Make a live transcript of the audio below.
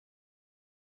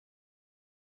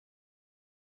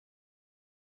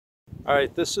All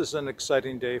right, this is an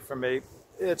exciting day for me.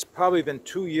 It's probably been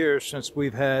 2 years since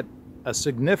we've had a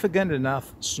significant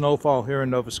enough snowfall here in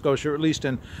Nova Scotia, or at least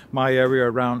in my area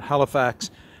around Halifax,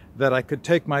 that I could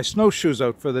take my snowshoes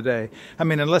out for the day. I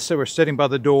mean, unless they were sitting by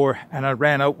the door and I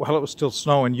ran out while it was still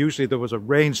snowing. Usually there was a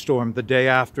rainstorm the day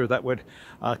after that would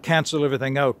cancel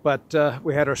everything out. But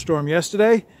we had our storm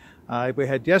yesterday. We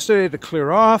had yesterday to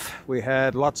clear off. We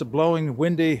had lots of blowing,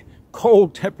 windy,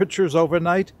 cold temperatures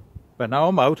overnight. But now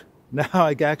I'm out. Now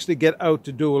I can actually get out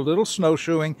to do a little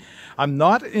snowshoeing. I'm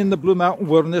not in the Blue Mountain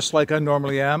Wilderness like I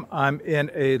normally am. I'm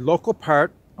in a local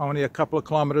part, only a couple of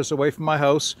kilometers away from my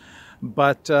house.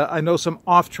 But I know some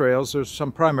off trails. There's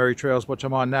some primary trails, which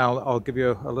I'm on now. I'll give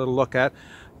you a little look at.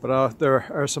 But there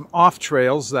are some off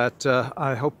trails that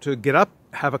I hope to get up,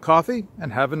 have a coffee,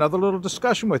 and have another little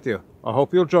discussion with you. I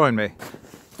hope you'll join me.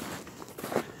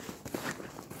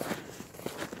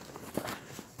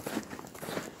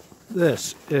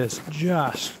 This is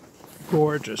just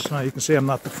gorgeous. Now you can see I'm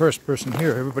not the first person here.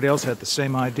 Everybody else had the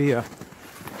same idea.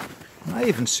 And I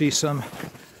even see some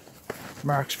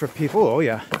marks for people, oh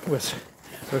yeah, with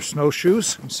their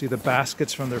snowshoes. You see the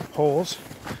baskets from their poles.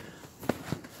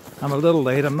 I'm a little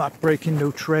late. I'm not breaking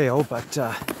new trail, but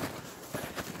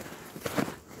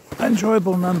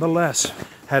enjoyable nonetheless.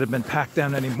 Had it been packed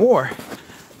down any more,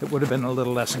 it would have been a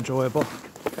little less enjoyable.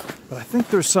 But I think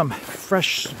there's some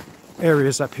fresh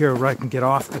areas up here where I can get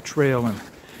off the trail and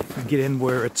get in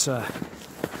where it's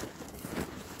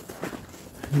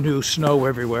new snow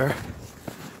everywhere.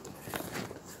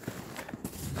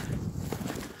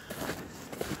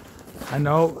 I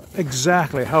know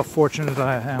exactly how fortunate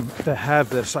I am to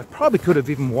have this. I probably could have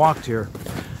even walked here,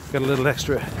 got a little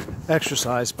extra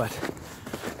exercise, but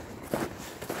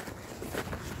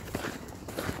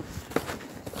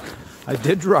I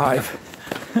did drive.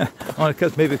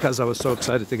 Only because I was so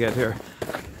excited to get here.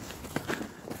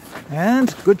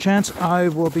 And good chance I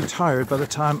will be tired by the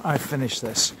time I finish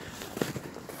this.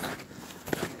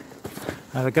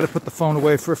 I've got to put the phone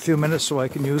away for a few minutes so I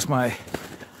can use my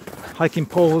hiking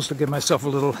poles to give myself a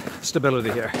little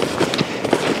stability here.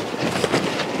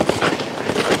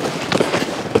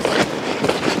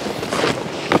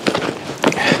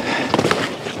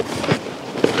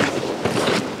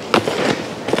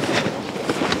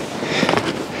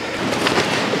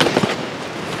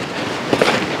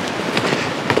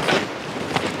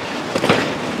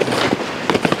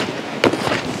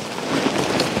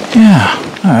 Yeah,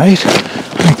 all right.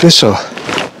 I think this will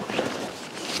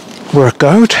work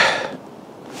out.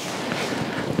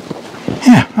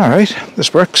 Yeah, all right.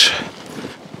 This works.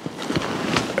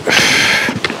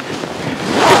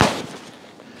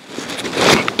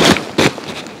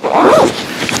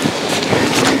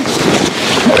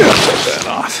 Take that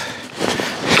off.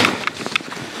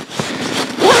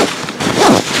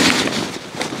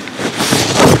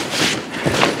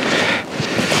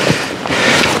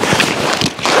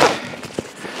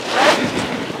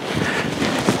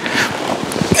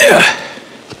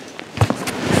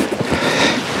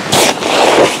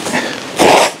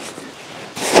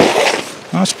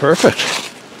 That's perfect.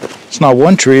 It's not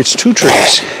one tree, it's two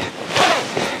trees.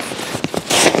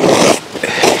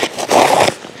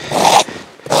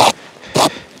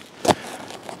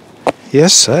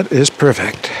 Yes, that is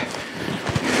perfect.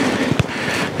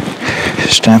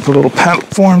 Stamp a little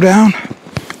platform down.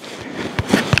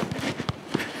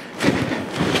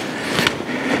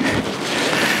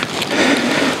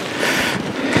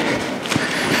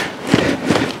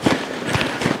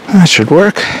 That should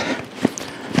work.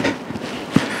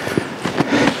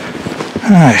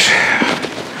 All right.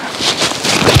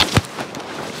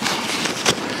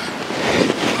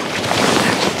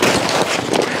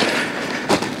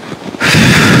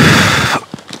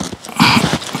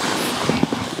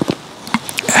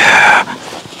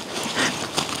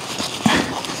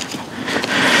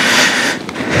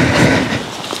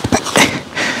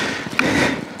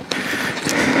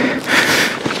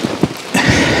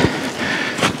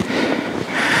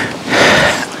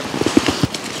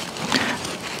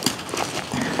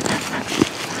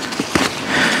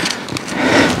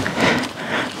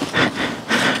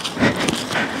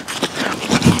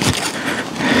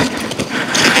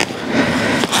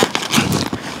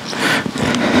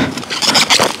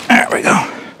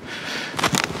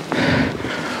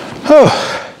 Oh.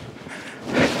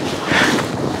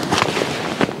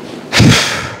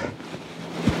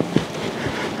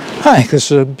 Hi, this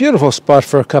is a beautiful spot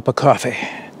for a cup of coffee.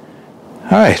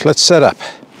 All right, let's set up.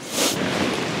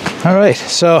 All right,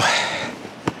 so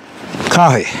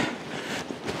coffee.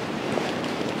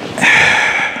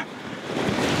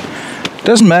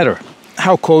 Doesn't matter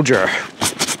how cold you are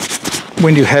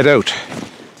when you head out.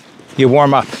 You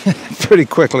warm up pretty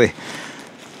quickly. I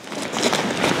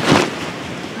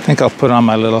think I'll put on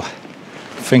my little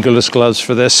fingerless gloves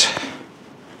for this.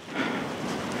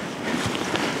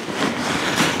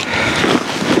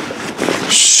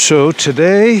 So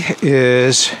today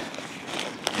is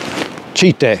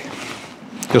cheat day.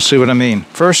 You'll see what I mean.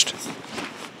 First,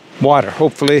 water,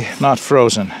 hopefully not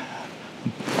frozen.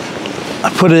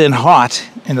 I put it in hot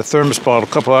in the thermos bottle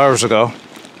a couple hours ago.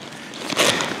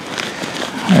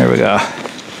 There we go.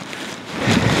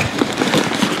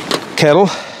 Kettle.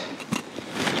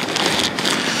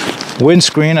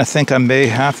 Windscreen, I think I may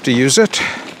have to use it.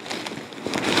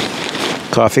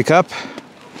 Coffee cup.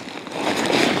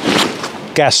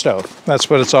 Gas stove. That's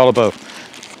what it's all about.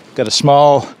 Got a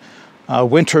small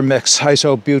winter mix,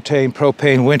 isobutane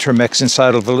propane winter mix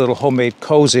inside of a little homemade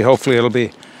cozy. Hopefully it'll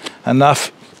be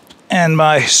enough. And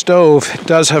my stove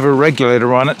does have a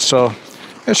regulator on it, so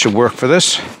it should work for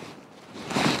this.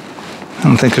 I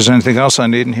don't think there's anything else I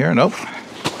need in here. Nope.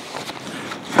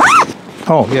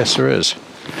 Oh, yes, there is.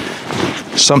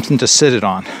 Something to sit it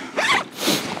on.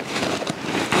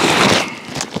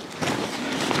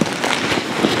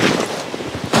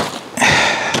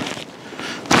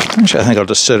 Actually, I think I'll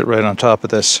just sit it right on top of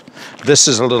this. This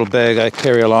is a little bag I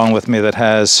carry along with me that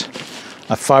has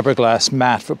a fiberglass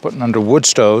mat for putting under wood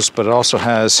stoves, but it also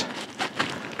has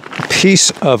a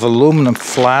piece of aluminum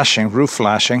flashing, roof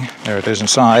flashing, there it is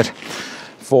inside,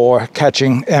 for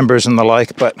catching embers and the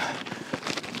like. But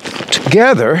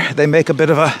together, they make a bit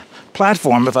of a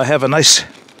platform if I have a nice,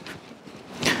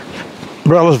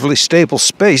 relatively stable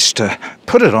space to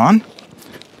put it on.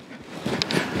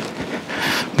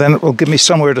 Then it will give me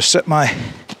somewhere to set my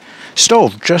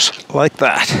stove, just like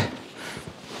that.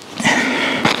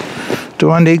 Do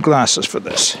I need glasses for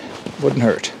this? Wouldn't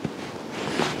hurt.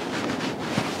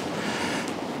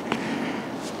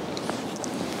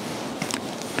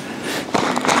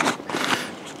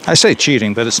 I say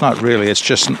cheating, but it's not really. It's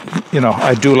just, you know,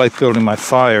 I do like building my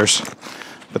fires,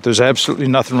 but there's absolutely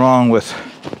nothing wrong with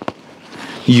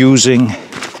using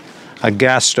a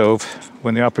gas stove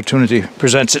when the opportunity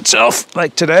presents itself,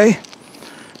 like today.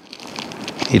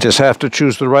 You just have to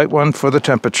choose the right one for the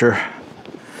temperature.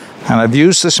 And I've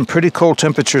used this in pretty cold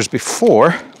temperatures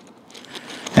before,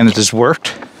 and it has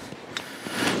worked.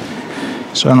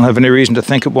 So I don't have any reason to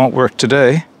think it won't work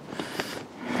today.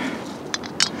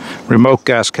 Remote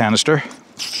gas canister.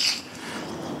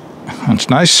 That's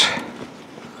nice.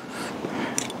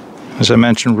 As I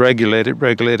mentioned, regulated.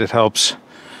 Regulated helps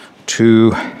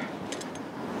to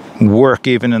work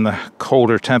even in the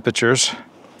colder temperatures.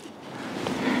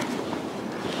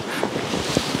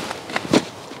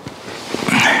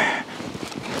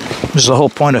 This is the whole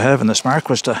point of having this, Mark,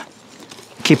 was to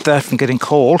keep that from getting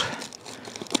cold.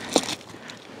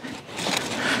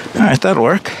 All right, that'll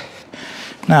work.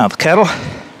 Now the kettle.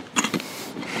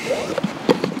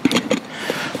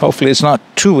 Hopefully it's not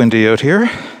too windy out here.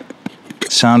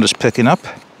 Sound is picking up.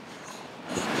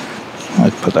 I'll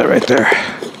put that right there.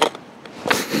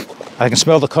 I can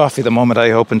smell the coffee the moment I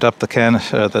opened up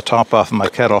the top off of my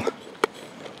kettle.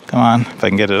 Come on, if I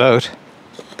can get it out.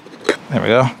 There we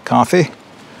go, coffee.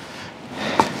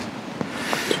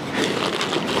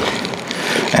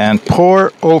 And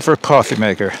pour over coffee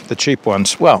maker, the cheap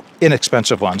ones. Well,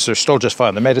 inexpensive ones. They're still just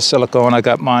fine. They're made of silicone. I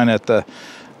got mine at the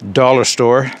dollar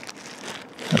store.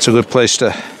 That's a good place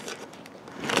to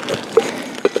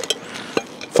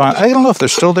find. I don't know if they're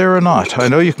still there or not. I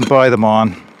know you can buy them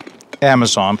on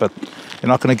Amazon, but you're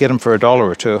not going to get them for $1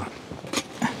 or $2.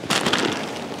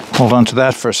 Hold on to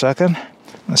that for a second.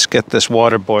 Let's get this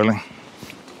water boiling.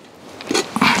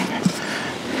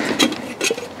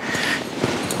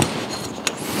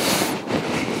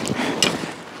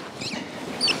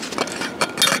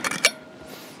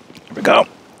 Here we go.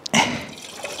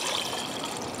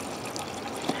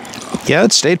 Yeah,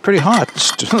 it stayed pretty hot.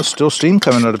 Still steam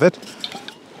coming out of it.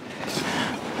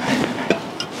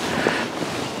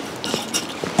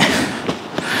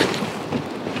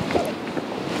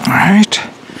 All right.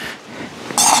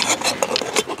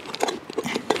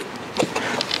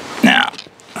 Now,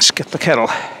 let's get the kettle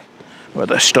or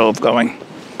the stove going.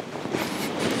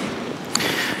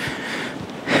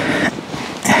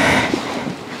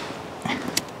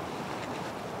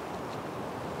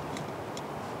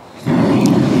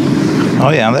 Oh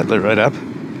yeah, that lit right up.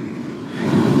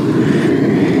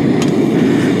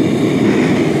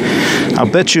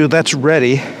 I'll bet you that's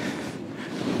ready.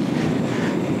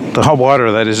 The hot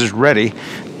water, that is ready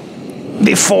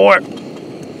before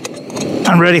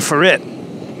I'm ready for it.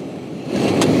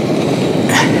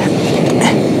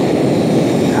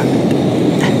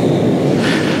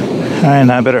 All right,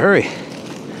 now I better hurry.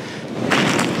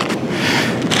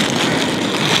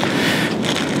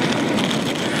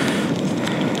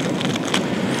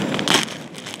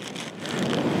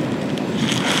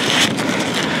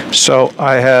 So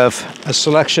I have a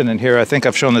selection in here. I think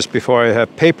I've shown this before. I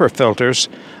have paper filters,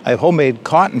 I have homemade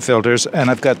cotton filters,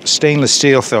 and I've got stainless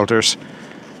steel filters.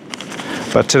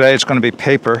 But today it's going to be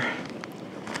paper.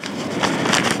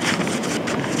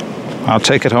 I'll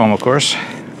take it home, of course. All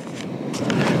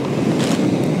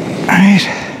right.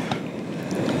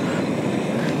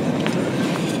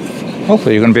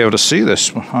 Hopefully you're going to be able to see this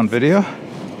on video.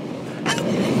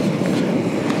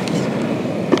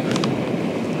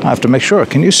 I have to make sure.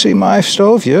 Can you see my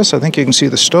stove? Yes, I think you can see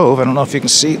the stove. I don't know if you can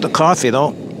see the coffee,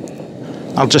 though.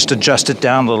 I'll just adjust it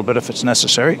down a little bit if it's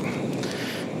necessary.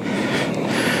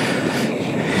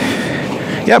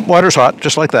 Yep, water's hot,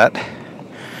 just like that.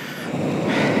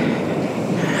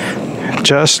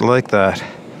 Just like that.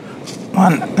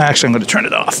 Actually, I'm going to turn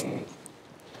it off.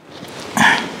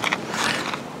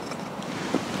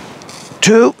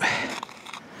 2,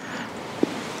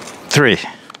 3.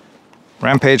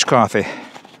 Rampage coffee.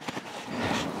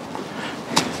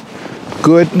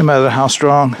 Good, no matter how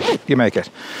strong you make it.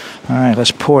 All right,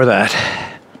 let's pour that.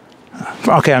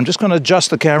 Okay, I'm just going to adjust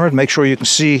the camera to make sure you can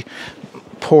see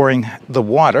pouring the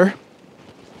water.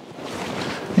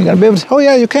 You're going to be able to, oh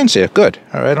yeah, you can see it. Good.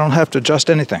 All right, I don't have to adjust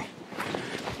anything.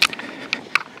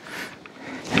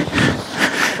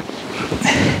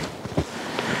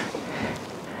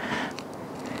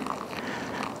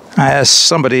 As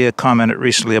somebody commented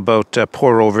recently about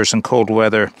pour-overs in cold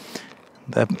weather,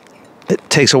 that it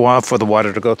takes a while for the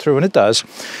water to go through, and it does.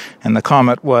 And the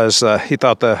comment was he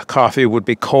thought the coffee would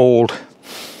be cold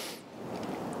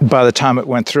by the time it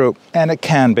went through, and it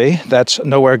can be. That's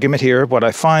no argument here. What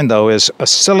I find, though, is a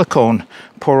silicone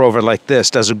pour-over like this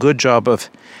does a good job of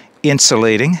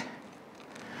insulating.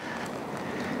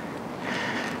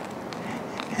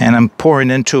 And I'm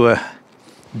pouring into a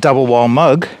double-wall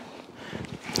mug.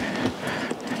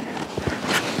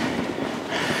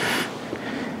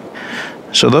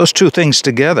 So those two things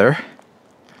together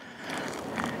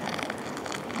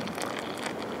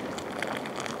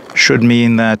should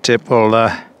mean that it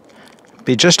will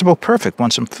be just about perfect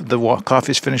once the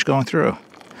coffee's finished going through.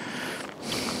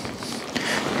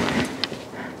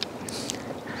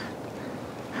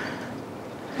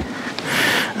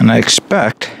 And I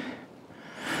expect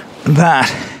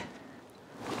that,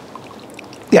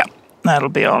 yeah, that'll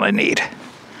be all I need.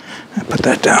 I put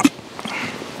that down.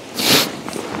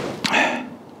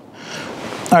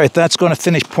 All right, that's going to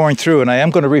finish pouring through, and I am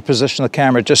going to reposition the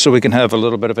camera just so we can have a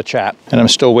little bit of a chat. And I'm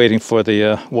still waiting for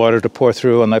the water to pour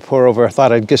through, and I pour over. I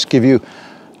thought I'd just give you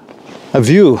a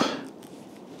view,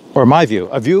 or my view,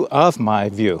 a view of my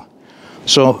view.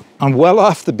 So I'm well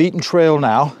off the beaten trail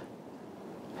now.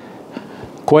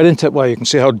 Quite into, well, you can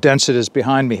see how dense it is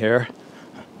behind me here.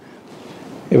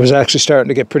 It was actually starting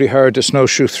to get pretty hard to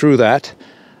snowshoe through that.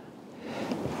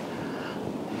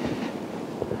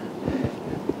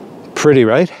 Pretty,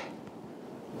 right?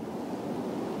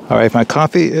 All right, my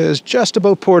coffee is just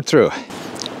about poured through.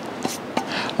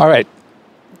 All right,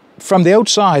 from the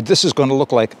outside, this is going to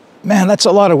look like, man, that's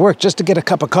a lot of work just to get a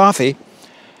cup of coffee.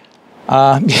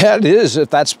 Yeah, it is,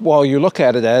 if that's while you look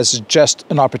at it as just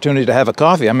an opportunity to have a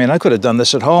coffee. I mean, I could have done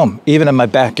this at home, even in my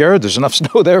backyard. There's enough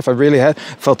snow there if I really had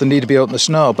felt the need to be out in the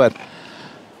snow. But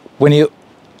when you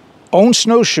own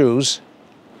snowshoes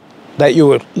that you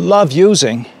would love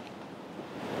using,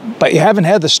 but you haven't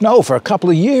had the snow for a couple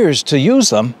of years to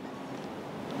use them,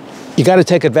 you got to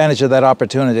take advantage of that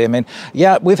opportunity. I mean,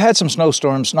 yeah, we've had some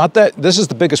snowstorms. Not that this is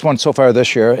the biggest one so far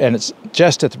this year, and it's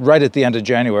just right at the end of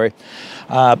January.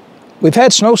 We've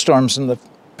had snowstorms in the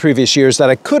previous years that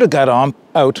I could have got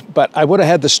out, but I would have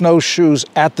had the snowshoes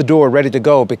at the door ready to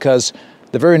go, because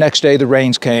the very next day the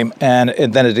rains came, and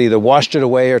then it either washed it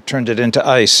away or turned it into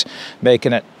ice,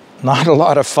 making it not a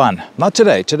lot of fun. Not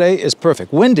today. Today is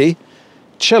perfect. Windy,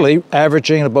 chilly,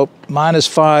 averaging about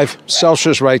 -5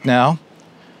 Celsius right now.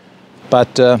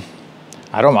 But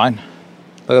I don't mind.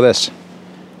 Look at this.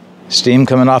 Steam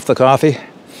coming off the coffee.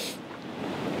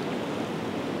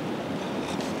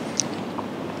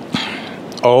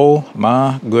 Oh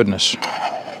my goodness.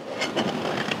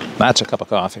 That's a cup of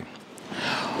coffee.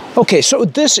 Okay, so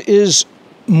this is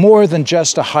more than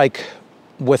just a hike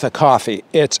with a coffee.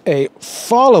 It's a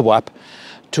follow-up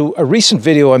to a recent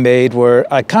video I made where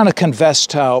I kind of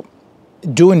confessed how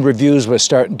doing reviews was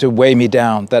starting to weigh me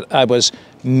down, that I was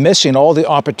missing all the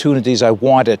opportunities I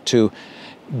wanted to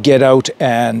get out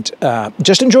and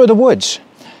just enjoy the woods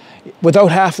without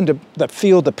having to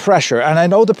feel the pressure. And I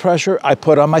know the pressure I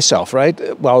put on myself,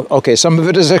 right? Well, okay, some of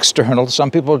it is external. Some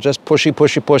people are just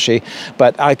pushy,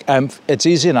 but it's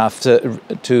easy enough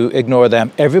to ignore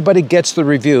them. Everybody gets the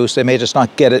reviews. They may just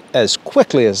not get it as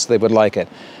quickly as they would like it.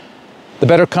 The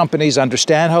better companies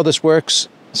understand how this works.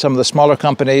 Some of the smaller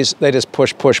companies, they just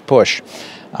push, push, push.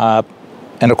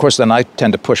 And of course, then I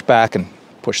tend to push back and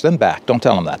push them back. Don't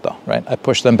tell them that though, right? I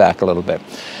push them back a little bit.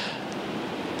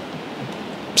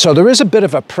 So there is a bit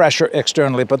of a pressure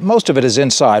externally, but most of it is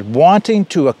inside, wanting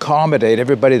to accommodate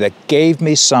everybody that gave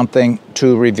me something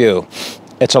to review.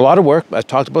 It's a lot of work. I've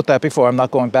talked about that before. I'm not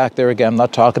going back there again. I'm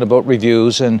not talking about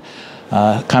reviews and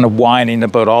kind of whining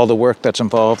about all the work that's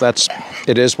involved.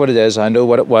 It is what it is. I knew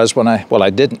what it was when I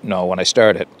didn't know when I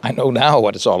started. I know now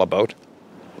what it's all about.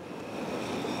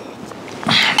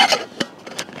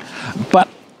 But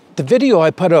the video I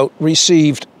put out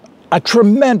received a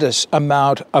tremendous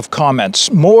amount of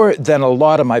comments, more than a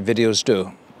lot of my videos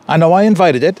do. I know I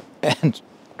invited it, and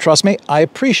trust me, I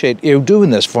appreciate you doing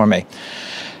this for me.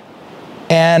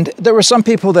 And there were some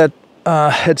people that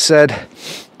had said,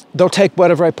 they'll take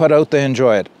whatever I put out, they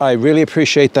enjoy it. I really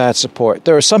appreciate that support.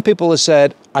 There are some people that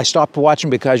said, I stopped watching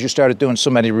because you started doing so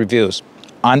many reviews.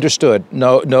 Understood.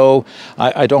 No,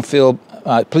 I don't feel,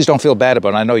 please don't feel bad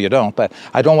about it. I know you don't, but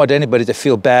I don't want anybody to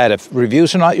feel bad. If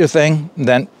reviews are not your thing,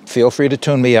 then feel free to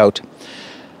tune me out.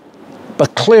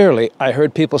 But clearly, I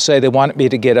heard people say they wanted me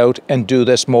to get out and do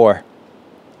this more.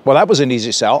 Well, that was an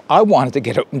easy sell. I wanted to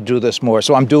get out and do this more,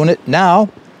 so I'm doing it now.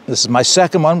 This is my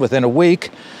second one within a week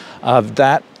of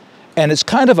that, and it's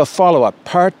kind of a follow-up,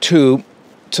 part 2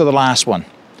 to the last one.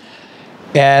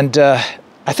 And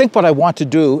I think what I want to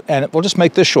do, and we'll just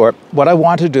make this short, what I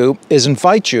want to do is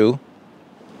invite you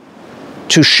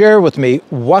to share with me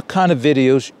what kind of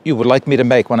videos you would like me to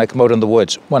make when I come out in the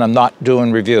woods, when I'm not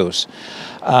doing reviews.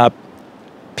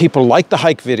 People like the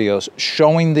hike videos,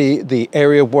 showing the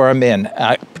area where I'm in.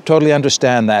 I totally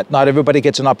understand that. Not everybody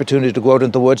gets an opportunity to go out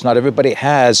into the woods. Not everybody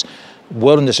has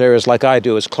wilderness areas like I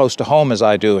do, as close to home as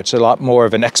I do. It's a lot more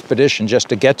of an expedition just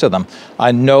to get to them.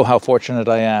 I know how fortunate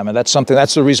I am, and that's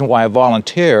the reason why I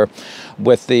volunteer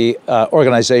with the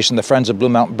organization, the Friends of Blue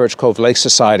Mountain Birch Cove Lake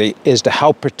Society, is to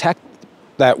help protect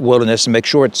that wilderness and make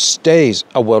sure it stays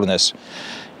a wilderness.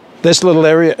 This little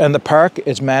area in the park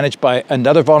is managed by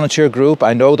another volunteer group.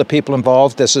 I know the people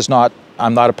involved.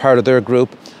 I'm not a part of their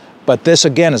group. But this,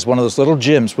 again, is one of those little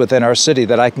gyms within our city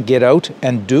that I can get out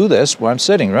and do this where I'm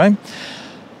sitting, right?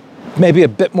 Maybe a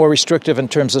bit more restrictive in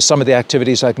terms of some of the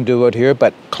activities I can do out here,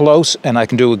 but close, and I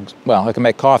can do, well, I can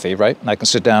make coffee, right? And I can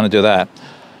sit down and do that.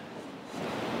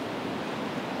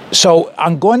 So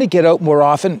I'm going to get out more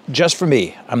often just for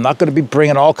me. I'm not going to be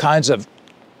bringing all kinds of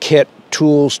kit,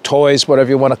 tools, toys, whatever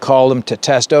you want to call them, to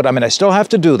test out. I mean, I still have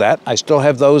to do that. I still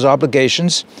have those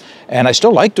obligations, and I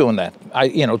still like doing that.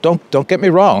 Don't get me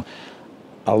wrong.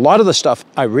 A lot of the stuff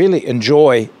I really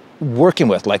enjoy working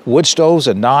with, like wood stoves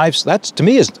and knives, that to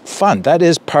me is fun. That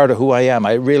is part of who I am.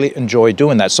 I really enjoy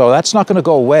doing that. So that's not going to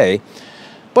go away.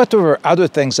 But there were other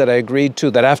things that I agreed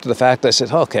to that after the fact I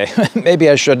said, okay, maybe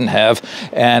I shouldn't have,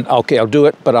 and okay, I'll do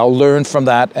it, but I'll learn from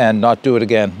that and not do it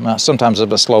again. Well, sometimes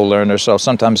I'm a slow learner, so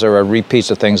sometimes there are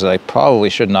repeats of things that I probably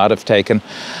should not have taken.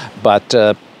 But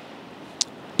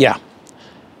yeah,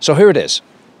 so here it is.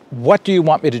 What do you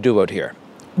want me to do out here?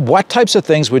 What types of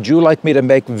things would you like me to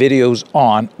make videos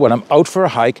on when I'm out for a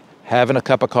hike, having a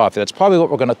cup of coffee? That's probably what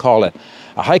we're going to call it.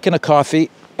 A hike and a coffee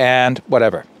and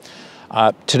whatever.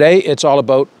 Today, it's all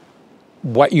about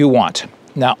what you want.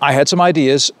 Now, I had some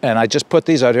ideas, and I just put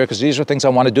these out here because these are things I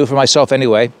want to do for myself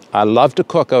anyway. I love to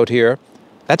cook out here.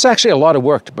 That's actually a lot of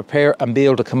work to prepare a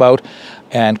meal to come out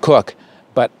and cook,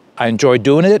 but I enjoy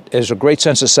doing it. There's a great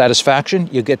sense of satisfaction.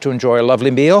 You get to enjoy a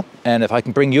lovely meal, and if I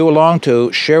can bring you along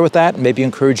to share with that, maybe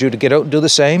encourage you to get out and do the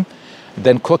same,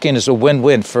 then cooking is a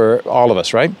win-win for all of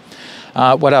us, right?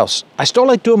 What else? I still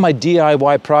like doing my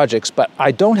DIY projects, but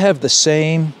I don't have the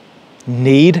same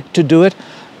need to do it.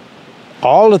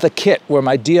 All of the kit where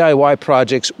my DIY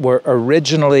projects were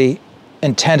originally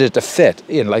intended to fit,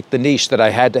 like the niche that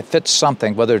I had to fit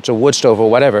something, whether it's a wood stove or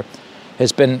whatever,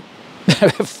 has been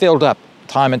filled up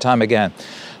time and time again.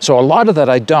 So a lot of that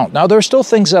I don't. Now there are still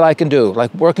things that I can do,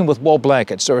 like working with wool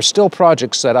blankets. There are still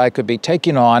projects that I could be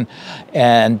taking on,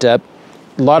 and a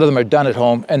lot of them are done at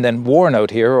home and then worn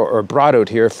out here or brought out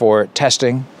here for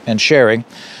testing and sharing.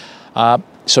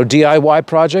 So DIY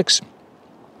projects.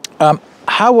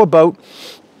 How about,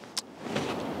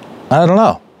 I don't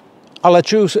know, I'll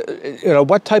let you,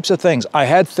 what types of things? I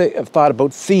had thought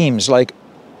about themes like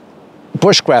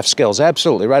bushcraft skills,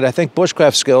 absolutely, right? I think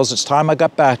bushcraft skills, it's time I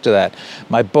got back to that.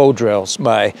 My bow drills,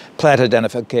 my plant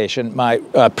identification, my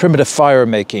primitive fire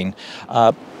making,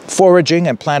 foraging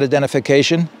and plant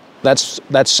identification. That's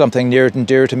something near and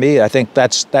dear to me. I think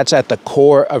that's at the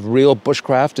core of real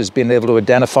bushcraft, is being able to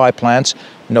identify plants,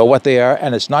 know what they are,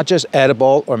 and it's not just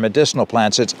edible or medicinal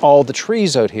plants, it's all the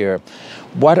trees out here.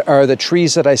 What are the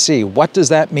trees that I see? What does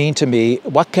that mean to me?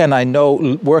 What can I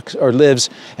know works or lives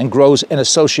and grows in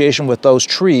association with those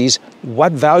trees?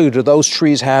 What value do those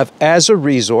trees have as a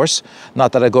resource?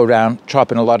 Not that I go around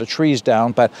chopping a lot of trees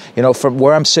down, but you know, from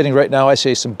where I'm sitting right now, I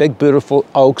see some big, beautiful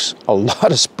oaks, a lot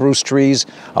of spruce trees,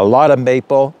 a lot of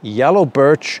maple, yellow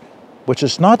birch, which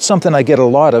is not something I get a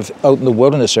lot of out in the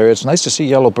wilderness area. It's nice to see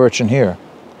yellow birch in here.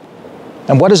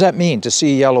 And what does that mean, to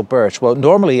see yellow birch? Well,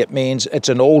 normally it means it's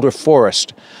an older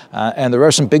forest, and there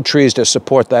are some big trees to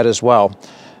support that as well.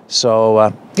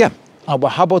 So, yeah,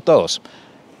 well, how about those?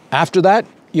 After that,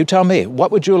 you tell me,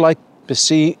 what would you like to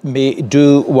see me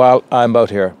do while I'm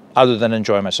out here, other than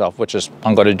enjoy myself, which is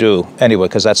I'm going to do anyway,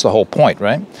 because that's the whole point,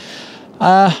 right?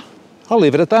 I'll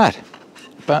leave it at that.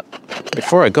 But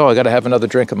before I go, I got to have another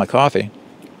drink of my coffee.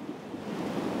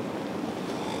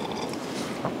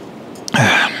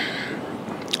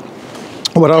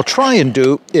 What I'll try and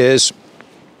do is,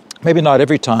 maybe not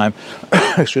every time,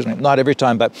 excuse me, not every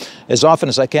time, but as often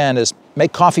as I can, is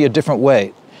make coffee a different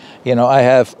way. You know, I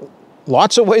have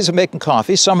lots of ways of making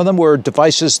coffee. Some of them were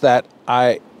devices that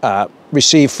I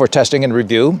received for testing and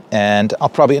review, and I'll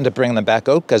probably end up bringing them back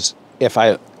out, because if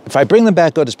I bring them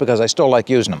back out, it's because I still like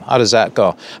using them. How does that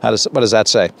go? What does that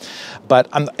say? But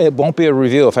it won't be a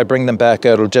review if I bring them back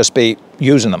out. It'll just be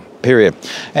using them, period.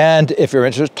 And if you're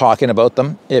interested in talking about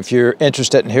them, if you're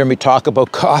interested in hearing me talk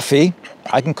about coffee,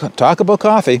 I can talk about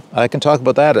coffee. I can talk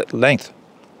about that at length.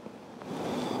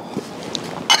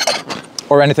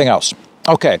 Or anything else.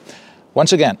 Okay,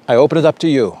 once again, I open it up to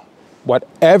you.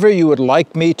 Whatever you would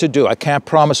like me to do. I can't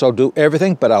promise I'll do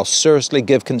everything, but I'll seriously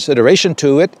give consideration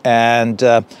to it. And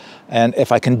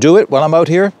if I can do it while I'm out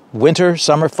here, winter,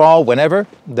 summer, fall, whenever,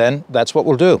 then that's what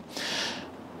we'll do.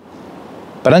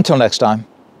 But until next time,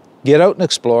 get out and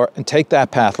explore and take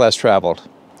that path less traveled.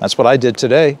 That's what I did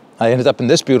today. I ended up in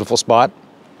this beautiful spot.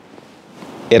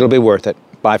 It'll be worth it.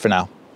 Bye for now.